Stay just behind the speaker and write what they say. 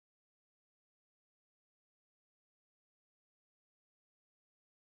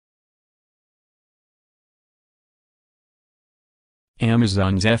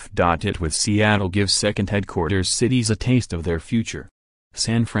Amazon's f.ight with Seattle gives second headquarters cities a taste of their future.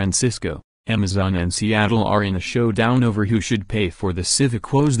 San Francisco, Amazon and Seattle are in a showdown over who should pay for the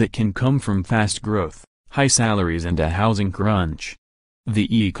civic woes that can come from fast growth, high salaries and a housing crunch.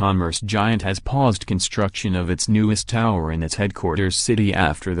 The e-commerce giant has paused construction of its newest tower in its headquarters city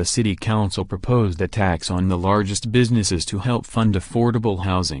after the city council proposed a tax on the largest businesses to help fund affordable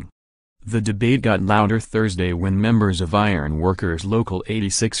housing. The debate got louder Thursday when members of Iron Workers Local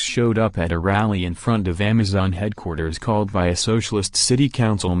 86 showed up at a rally in front of Amazon headquarters called by a socialist city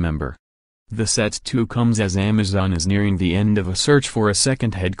council member. The set too comes as Amazon is nearing the end of a search for a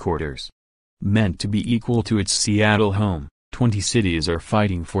second headquarters. Meant to be equal to its Seattle home, 20 cities are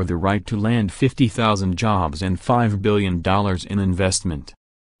fighting for the right to land 50,000 jobs and $5 billion in investment.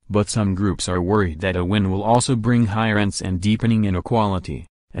 But some groups are worried that a win will also bring high rents and deepening inequality,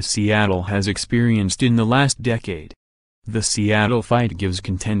 as Seattle has experienced in the last decade. The Seattle fight gives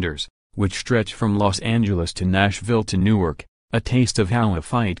contenders, which stretch from Los Angeles to Nashville to Newark, a taste of how a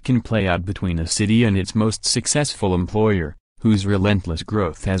fight can play out between a city and its most successful employer, whose relentless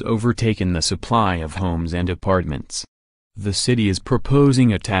growth has overtaken the supply of homes and apartments. The city is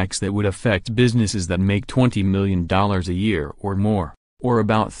proposing a tax that would affect businesses that make $20 million a year or more, or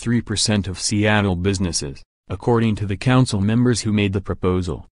about 3% of Seattle businesses, according to the council members who made the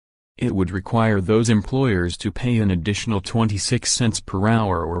proposal. It would require those employers to pay an additional 26 cents per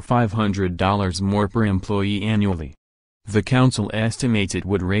hour or $500 more per employee annually. The council estimates it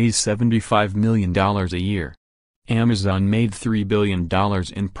would raise $75 million a year. Amazon made $3 billion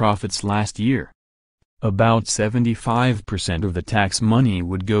in profits last year. About 75% of the tax money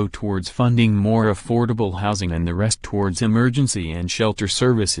would go towards funding more affordable housing and the rest towards emergency and shelter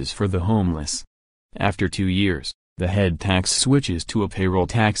services for the homeless. After 2 years, the head tax switches to a payroll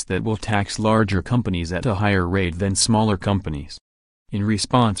tax that will tax larger companies at a higher rate than smaller companies. In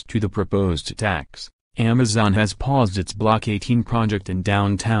response to the proposed tax, Amazon has paused its Block 18 project in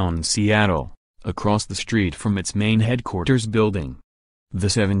downtown Seattle, across the street from its main headquarters building. The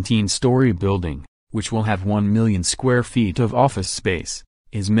 17-story building, which will have 1 million square feet of office space,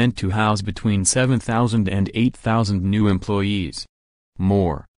 is meant to house between 7,000 and 8,000 new employees.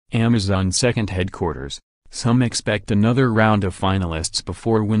 More, Amazon's second headquarters. Some expect another round of finalists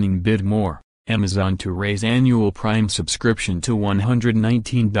before winning bid more, Amazon to raise annual Prime subscription to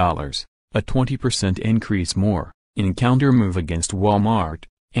 $119, a 20% increase more. In counter-move against Walmart,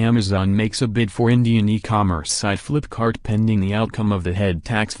 Amazon makes a bid for Indian e-commerce site Flipkart pending the outcome of the head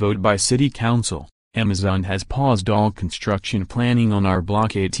tax vote by City Council. Amazon has paused all construction planning on our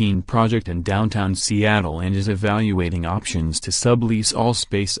Block 18 project in downtown Seattle and is evaluating options to sublease all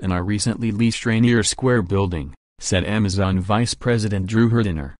space in our recently leased Rainier Square building, said Amazon Vice President Drew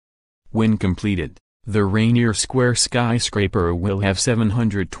Herdiner. When completed, the Rainier Square skyscraper will have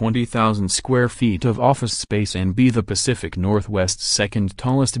 720,000 square feet of office space and be the Pacific Northwest's second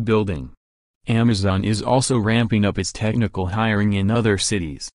tallest building. Amazon is also ramping up its technical hiring in other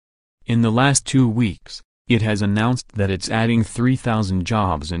cities. In the last 2 weeks, it has announced that it's adding 3,000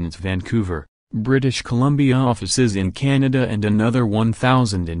 jobs in its Vancouver, British Columbia offices in Canada and another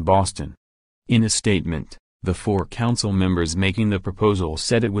 1,000 in Boston. In a statement, the 4 council members making the proposal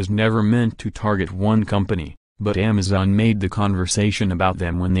said it was never meant to target one company, but Amazon made the conversation about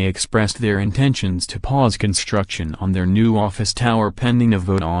them when they expressed their intentions to pause construction on their new office tower pending a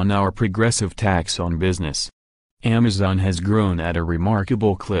vote on our progressive tax on business. Amazon has grown at a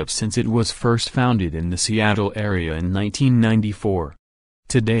remarkable clip since it was first founded in the Seattle area in 1994.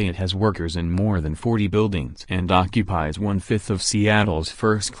 Today it has workers in more than 40 buildings and occupies 1/5 of Seattle's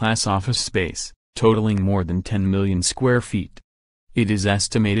first-class office space, totaling more than 10 million square feet. It is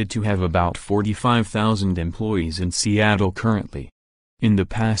estimated to have about 45,000 employees in Seattle currently. In the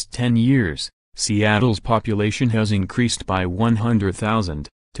past 10 years, Seattle's population has increased by 100,000,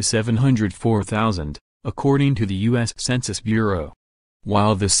 to 704,000. According to the U.S. Census Bureau.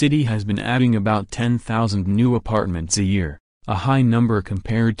 While the city has been adding about 10,000 new apartments a year, a high number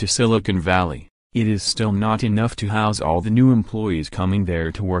compared to Silicon Valley, it is still not enough to house all the new employees coming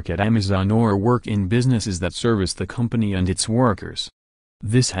there to work at Amazon or work in businesses that service the company and its workers.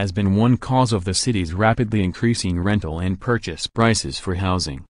 This has been one cause of the city's rapidly increasing rental and purchase prices for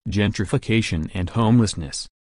housing, gentrification and homelessness.